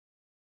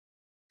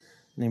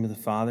In the name of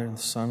the Father, and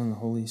the Son, and the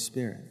Holy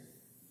Spirit.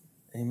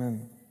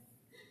 Amen.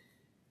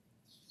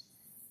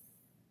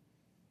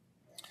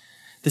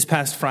 This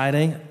past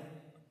Friday,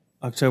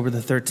 October the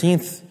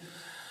 13th,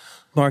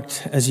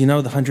 marked, as you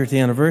know, the 100th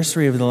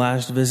anniversary of the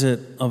last visit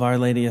of Our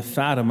Lady of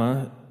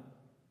Fatima,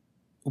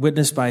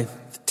 witnessed by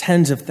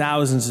tens of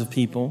thousands of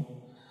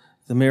people.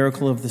 The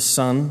miracle of the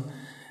sun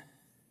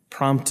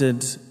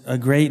prompted a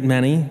great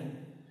many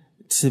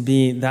to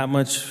be that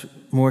much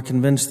more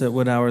convinced that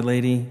what Our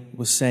Lady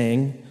was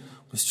saying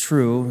was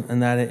true,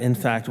 and that it, in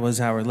fact,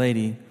 was Our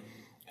Lady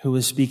who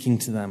was speaking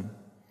to them.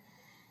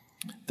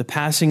 The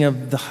passing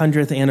of the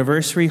 100th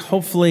anniversary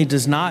hopefully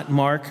does not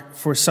mark,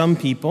 for some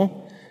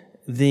people,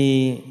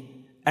 the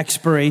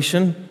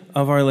expiration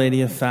of Our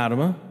Lady of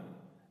Fatima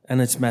and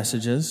its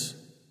messages.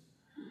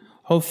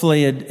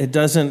 Hopefully it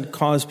doesn't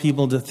cause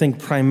people to think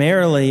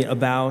primarily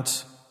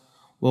about,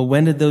 well,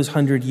 when did those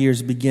 100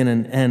 years begin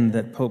and end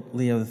that Pope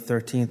Leo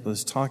XIII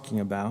was talking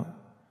about?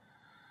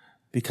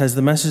 Because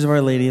the message of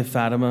Our Lady of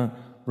Fatima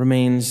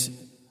remains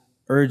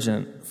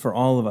urgent for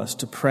all of us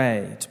to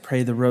pray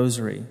the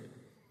rosary,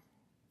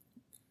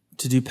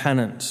 to do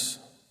penance,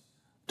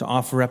 to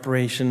offer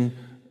reparation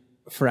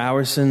for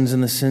our sins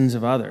and the sins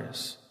of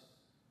others.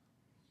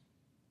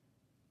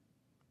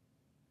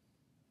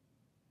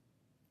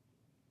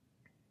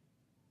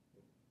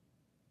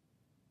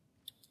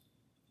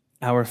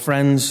 Our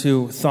friends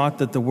who thought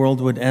that the world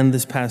would end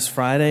this past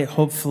Friday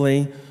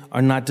hopefully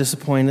are not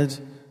disappointed,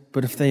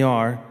 but if they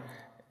are,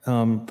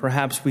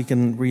 perhaps we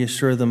can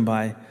reassure them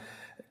by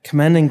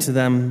commending to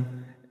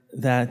them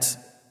that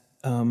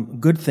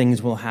good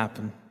things will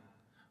happen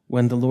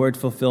when the Lord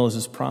fulfills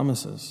His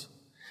promises,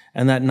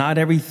 and that not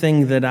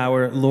everything that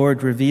our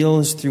Lord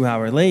reveals through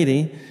Our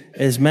Lady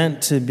is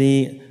meant to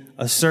be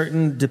a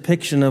certain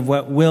depiction of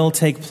what will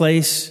take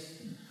place.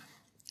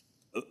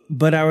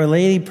 But Our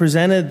Lady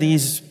presented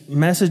these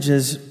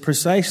messages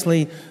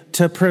precisely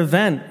to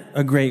prevent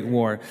a great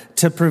war,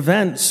 to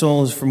prevent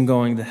souls from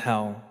going to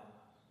hell,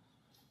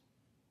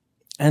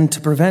 and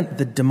to prevent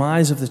the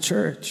demise of the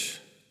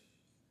church.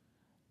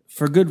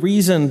 For good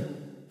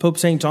reason, Pope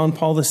St. John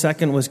Paul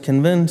II was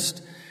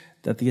convinced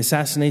that the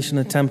assassination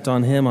attempt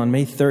on him on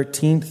May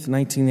 13th,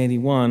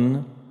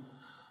 1981,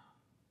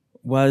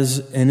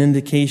 was an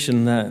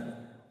indication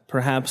that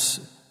perhaps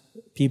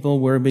people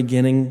were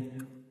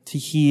beginning to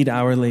heed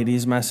Our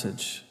Lady's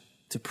message,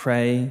 to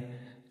pray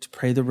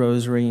the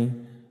rosary,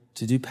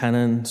 to do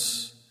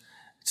penance,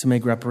 to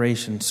make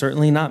reparation.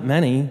 Certainly not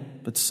many,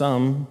 but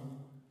some.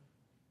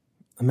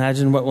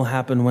 Imagine what will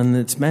happen when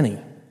it's many,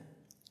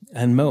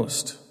 and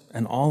most,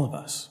 and all of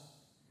us.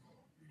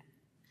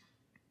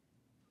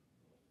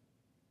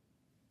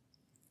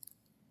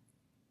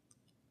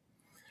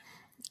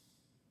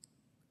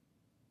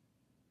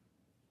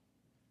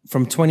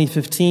 From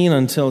 2015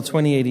 until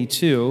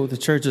 2082, the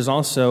Church is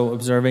also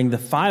observing the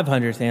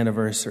 500th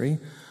anniversary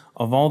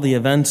of all the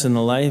events in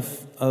the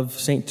life of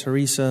St.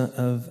 Teresa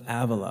of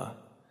Avila.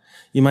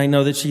 You might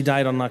know that she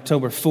died on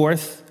October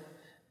 4th,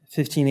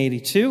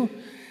 1582.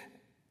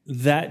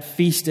 That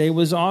feast day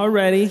was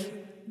already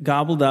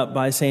gobbled up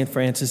by St.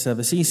 Francis of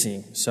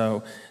Assisi.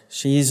 So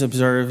she's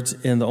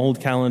observed in the old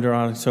calendar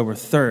on October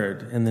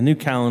 3rd. In the new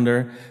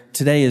calendar,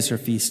 today is her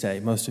feast day.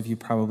 Most of you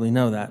probably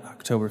know that,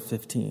 October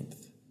 15th.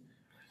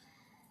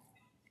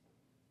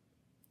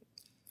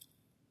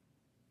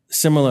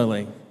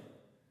 Similarly,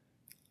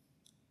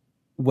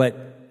 what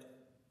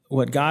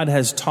God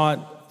has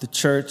taught the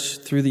church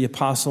through the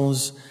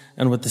apostles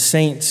and what the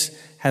saints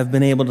have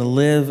been able to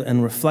live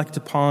and reflect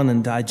upon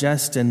and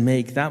digest and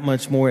make that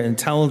much more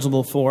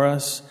intelligible for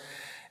us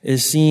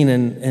is seen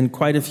in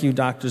quite a few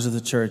doctors of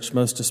the church,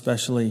 most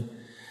especially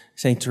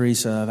St.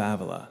 Teresa of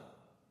Avila.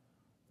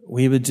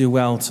 We would do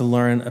well to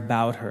learn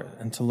about her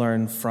and to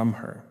learn from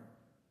her.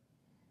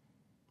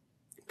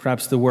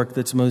 Perhaps the work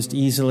that's most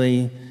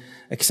easily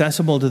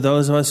accessible to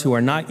those of us who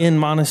are not in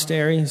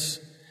monasteries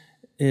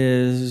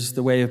is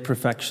The Way of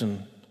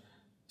Perfection.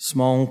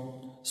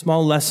 Small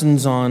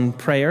lessons on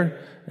prayer,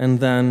 and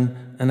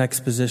then an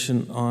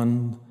exposition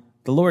on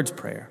the Lord's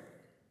Prayer.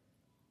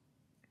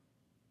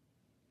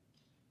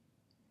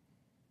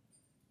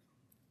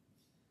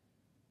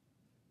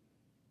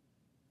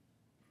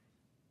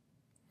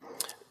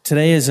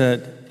 Today is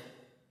a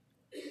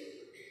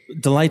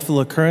delightful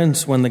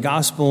occurrence when the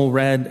gospel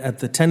read at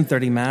the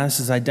 10:30 Mass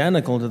is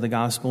identical to the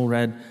gospel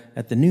read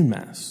at the noon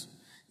Mass.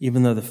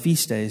 Even though the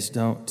feast days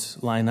don't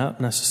line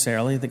up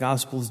necessarily, the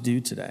gospels do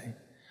today.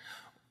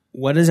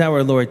 What is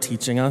our Lord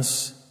teaching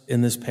us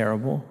in this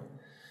parable?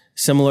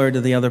 Similar to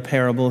the other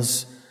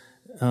parables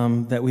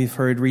that we've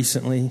heard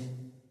recently,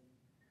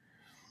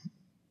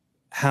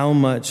 how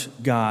much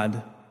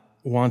God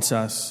wants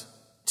us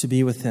to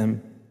be with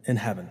Him in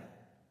heaven.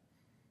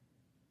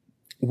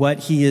 What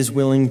He is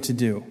willing to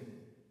do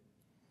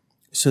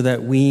so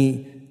that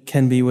we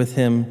can be with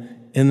Him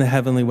in the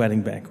heavenly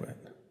wedding banquet.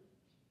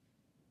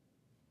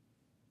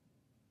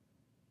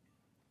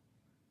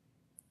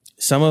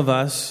 Some of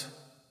us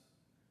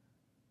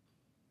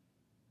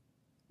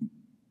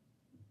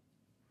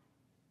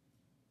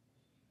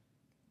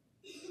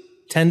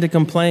tend to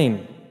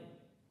complain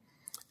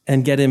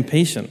and get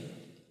impatient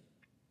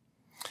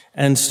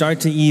and start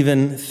to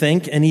even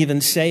think and even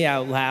say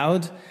out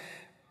loud,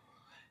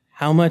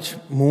 how much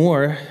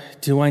more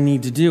do I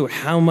need to do?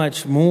 How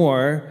much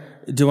more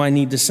do I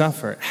need to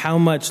suffer? How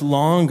much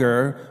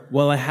longer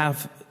will I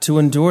have to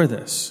endure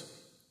this?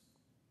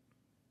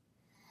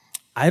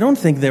 I don't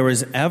think there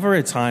was ever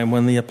a time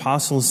when the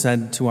apostles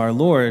said to our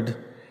Lord,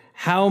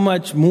 how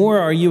much more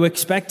are you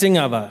expecting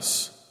of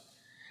us?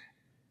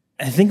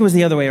 I think it was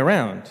the other way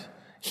around.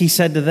 He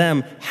said to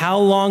them, how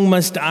long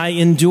must I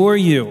endure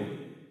you?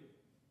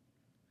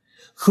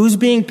 Who's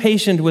being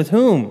patient with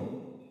whom?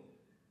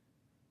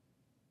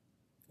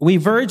 We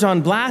verge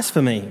on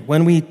blasphemy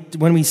when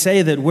we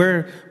say that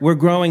we're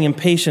growing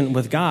impatient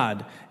with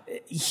God.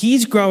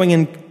 He's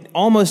growing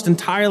almost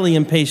entirely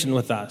impatient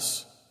with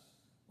us.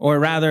 Or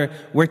rather,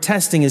 we're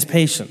testing his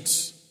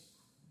patience.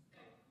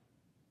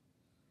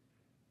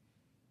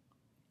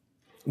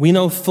 We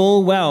know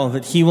full well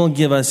that he will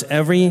give us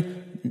every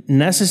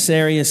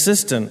necessary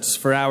assistance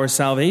for our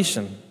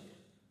salvation.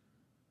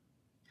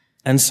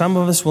 And some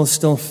of us will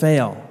still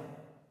fail.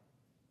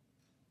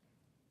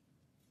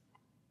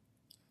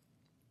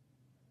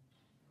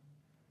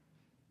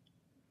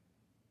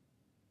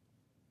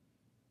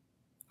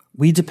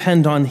 We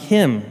depend on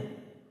him,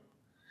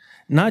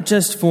 not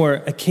just for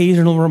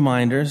occasional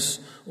reminders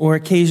or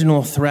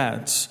occasional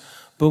threats,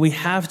 but we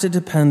have to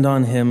depend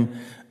on him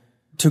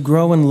to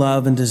grow in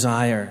love and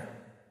desire,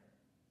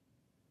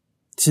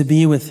 to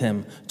be with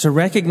him, to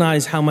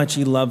recognize how much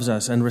he loves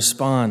us and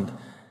respond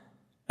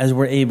as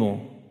we're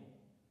able,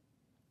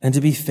 and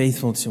to be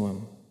faithful to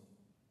him.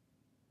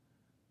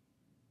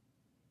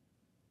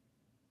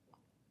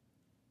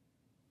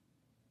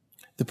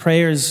 The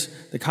prayers,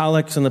 the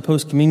collects and the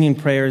post-communion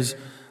prayers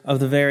of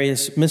the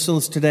various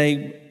missals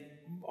today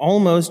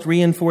almost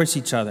reinforce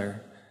each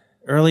other.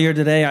 Earlier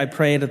today, I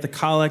prayed at the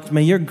collect,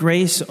 may your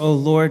grace, O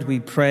Lord, we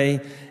pray,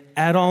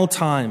 at all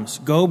times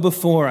go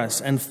before us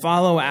and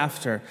follow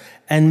after,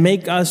 and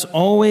make us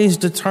always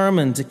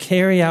determined to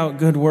carry out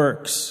good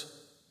works.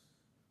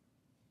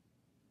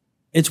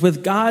 It's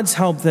with God's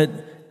help that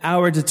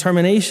our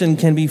determination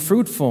can be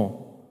fruitful.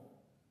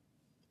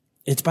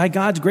 It's by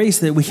God's grace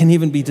that we can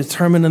even be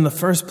determined in the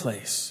first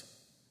place.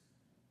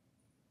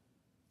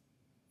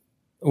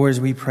 Or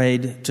as we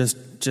prayed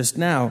just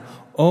now,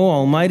 O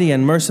Almighty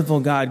and merciful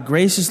God,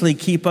 graciously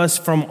keep us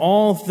from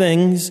all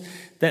things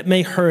that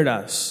may hurt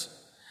us,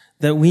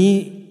 that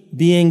we,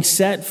 being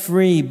set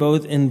free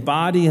both in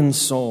body and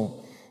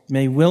soul,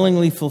 may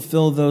willingly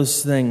fulfill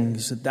those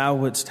things that thou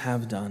wouldst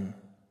have done.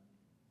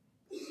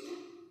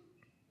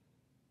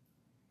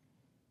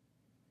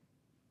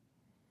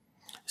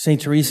 St.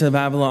 Teresa of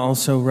Avila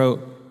also wrote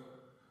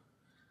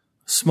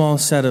a small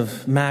set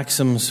of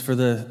maxims for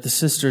the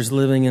sisters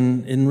living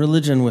in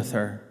religion with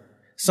her.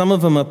 Some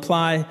of them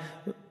apply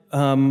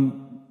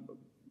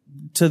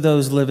to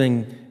those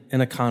living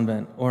in a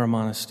convent or a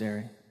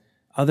monastery.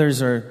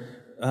 Others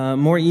are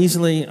more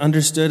easily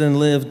understood and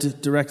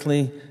lived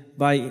directly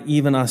by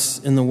even us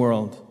in the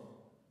world.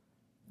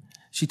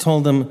 She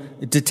told them,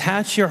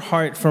 detach your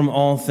heart from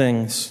all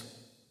things.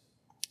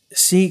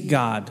 Seek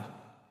God,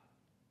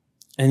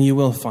 and you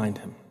will find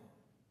him.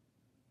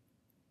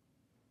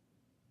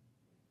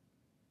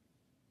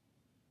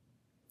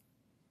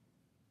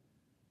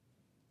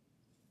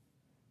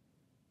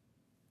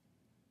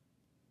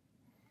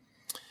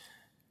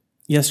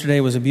 Yesterday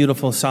was a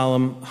beautiful,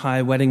 solemn,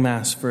 high wedding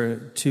mass for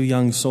two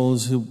young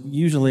souls who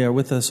usually are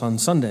with us on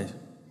Sunday.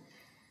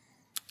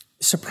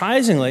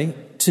 Surprisingly,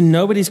 to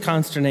nobody's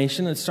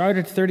consternation, it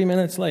started 30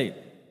 minutes late.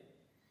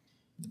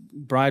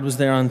 Bride was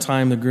there on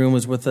time. The groom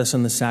was with us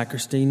in the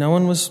sacristy. No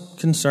one was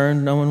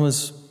concerned. No one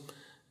was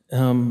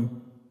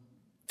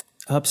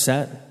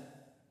upset.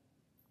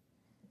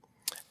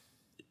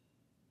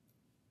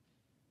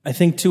 I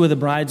think two of the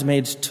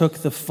bridesmaids took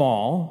the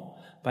fall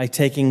by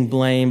taking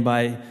blame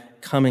by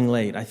coming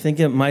late. I think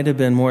it might have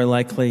been more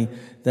likely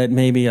that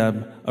maybe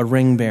a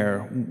ring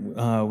bearer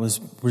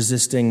was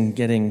resisting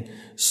getting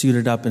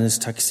suited up in his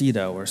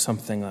tuxedo or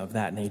something of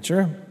that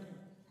nature.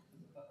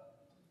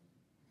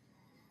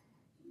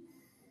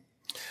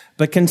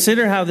 But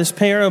consider how this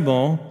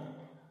parable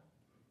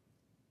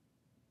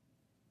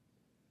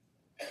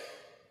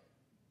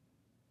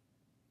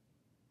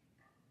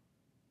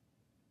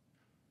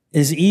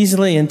is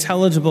easily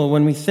intelligible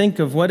when we think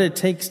of what it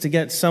takes to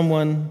get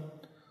someone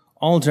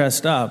all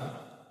dressed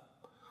up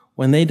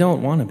when they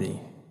don't want to be.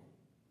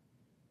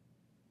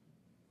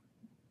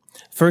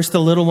 First, the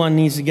little one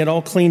needs to get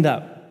all cleaned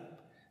up.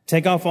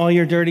 Take off all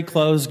your dirty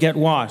clothes, get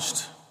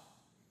washed.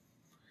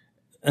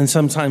 And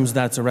sometimes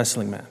that's a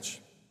wrestling match.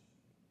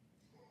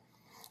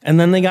 And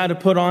then they got to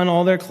put on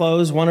all their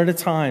clothes one at a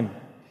time.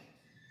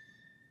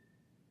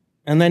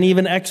 And then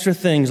even extra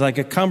things like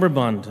a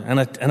cummerbund and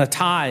a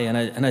tie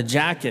and a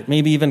jacket,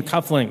 maybe even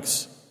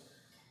cufflinks.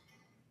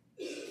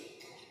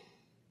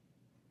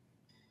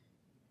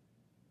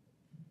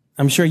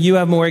 I'm sure you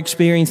have more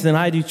experience than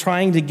I do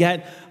trying to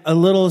get a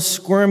little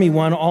squirmy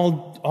one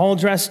all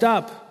dressed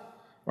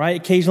up, right?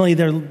 Occasionally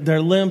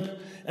they're limp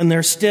and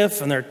they're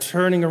stiff and they're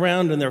turning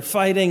around and they're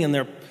fighting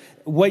and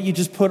what you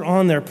just put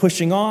on, they're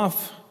pushing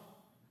off.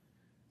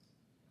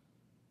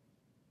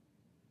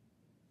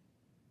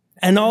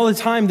 And all the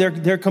time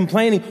they're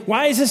complaining,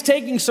 why is this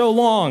taking so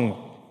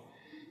long?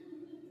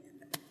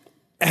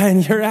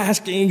 And you're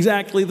asking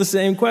exactly the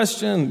same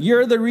question.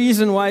 You're the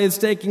reason why it's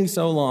taking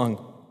so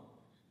long.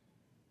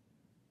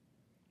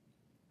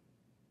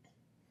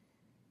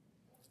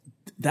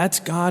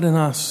 That's God in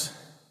us.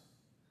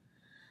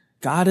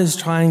 God is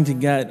trying to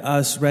get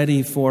us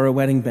ready for a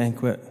wedding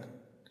banquet.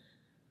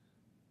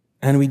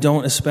 And we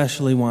don't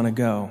especially want to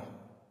go.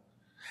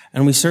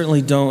 And we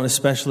certainly don't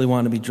especially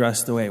want to be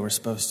dressed the way we're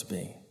supposed to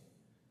be.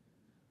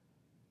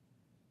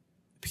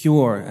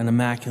 Pure and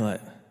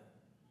immaculate,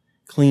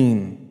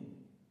 clean,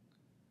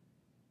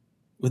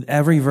 with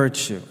every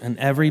virtue and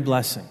every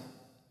blessing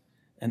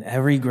and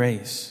every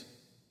grace.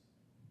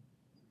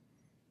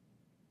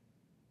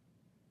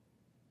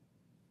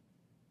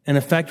 In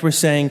effect, we're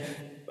saying,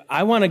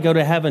 I want to go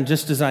to heaven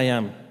just as I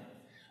am.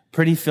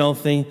 Pretty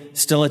filthy,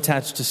 still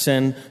attached to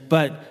sin,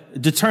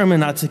 but determined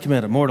not to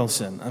commit a mortal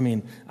sin. I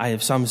mean, I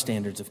have some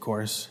standards, of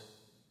course.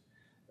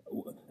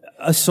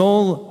 A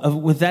soul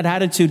with that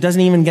attitude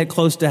doesn't even get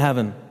close to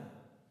heaven.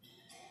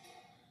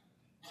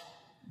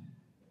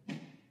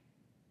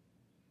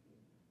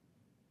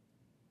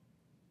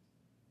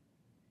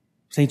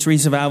 St.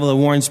 Teresa of Avila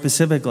warns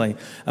specifically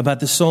about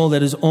the soul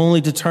that is only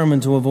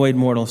determined to avoid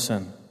mortal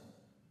sin.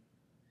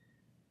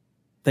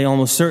 They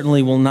almost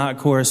certainly will not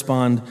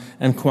correspond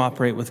and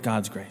cooperate with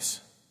God's grace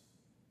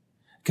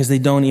because they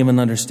don't even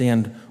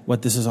understand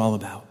what this is all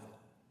about.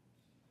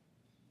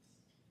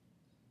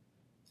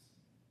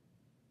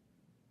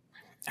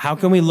 How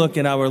can we look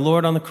at our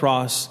Lord on the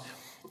cross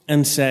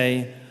and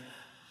say,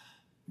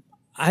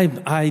 I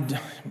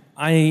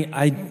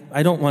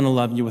don't want to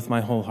love you with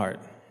my whole heart.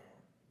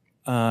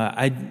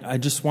 I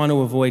just want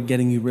to avoid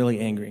getting you really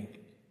angry.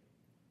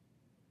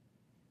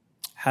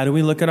 How do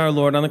we look at our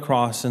Lord on the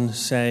cross and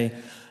say,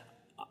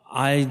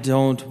 I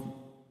don't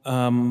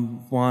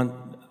want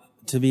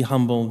to be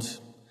humbled.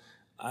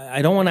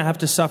 I don't want to have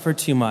to suffer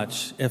too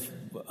much if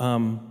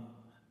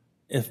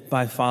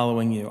by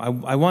following you.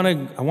 I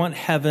want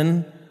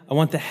heaven. I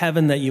want the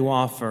heaven that you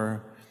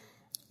offer,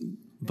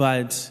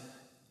 but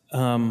I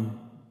don't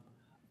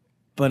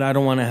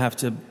want to have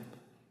to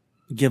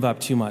give up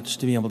too much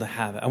to be able to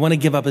have it. I want to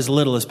give up as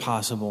little as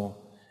possible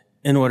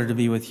in order to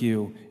be with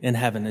you in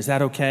heaven. Is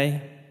that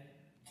okay?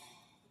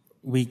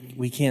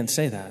 We can't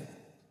say that.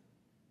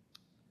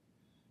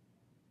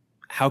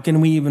 How can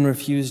we even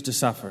refuse to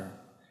suffer?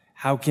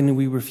 How can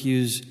we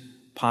refuse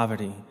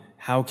poverty?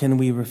 How can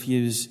we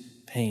refuse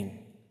pain?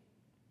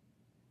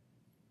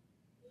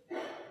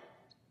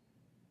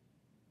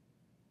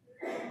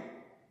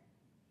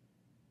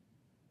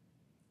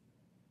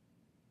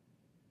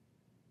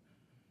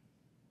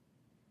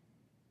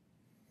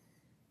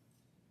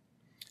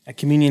 At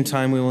communion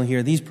time, we will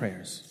hear these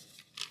prayers.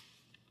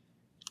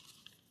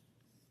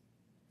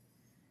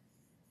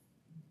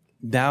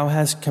 Thou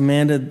hast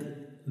commanded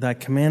thy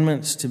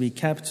commandments to be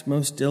kept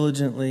most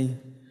diligently.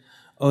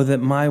 Oh, that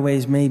my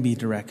ways may be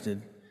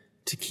directed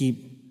to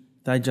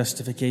keep thy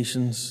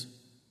justifications.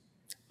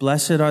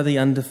 Blessed are the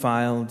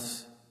undefiled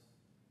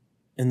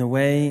in the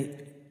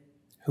way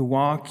who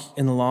walk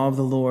in the law of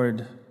the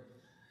Lord.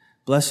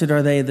 Blessed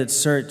are they that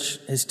search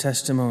his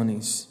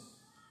testimonies,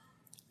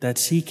 that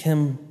seek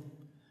him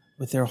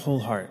with their whole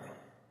heart.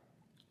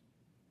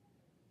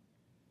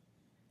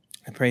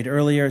 I prayed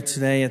earlier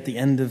today at the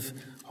end of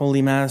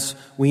Holy Mass,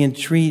 we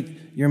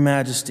entreat your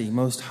majesty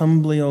most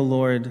humbly, O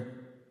Lord,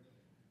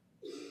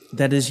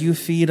 that as you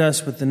feed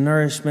us with the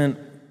nourishment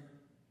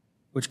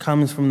which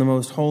comes from the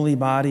most holy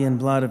body and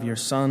blood of your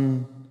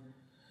Son,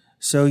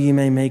 so you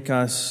may make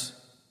us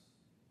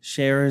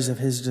sharers of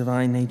his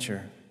divine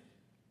nature.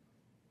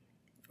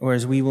 Or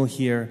as we will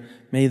hear,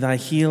 may thy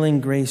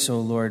healing grace, O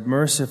Lord,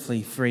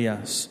 mercifully free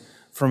us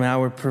from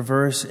our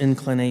perverse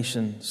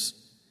inclinations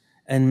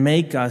and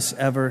make us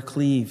ever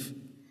cleave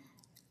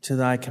to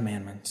thy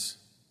commandments.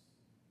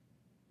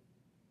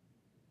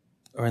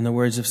 Or in the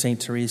words of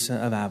St. Teresa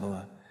of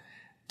Avila,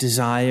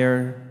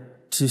 desire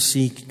to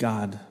seek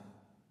God,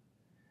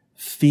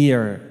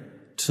 fear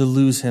to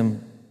lose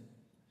him,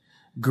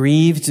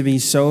 grieve to be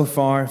so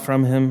far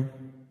from him,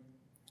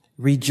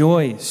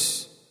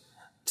 rejoice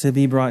to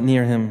be brought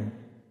near him.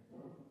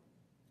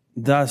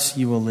 Thus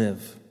you will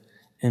live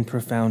in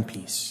profound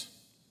peace.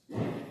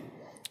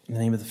 In the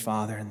name of the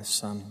Father, and the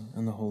Son,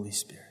 and the Holy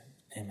Spirit.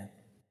 Amen.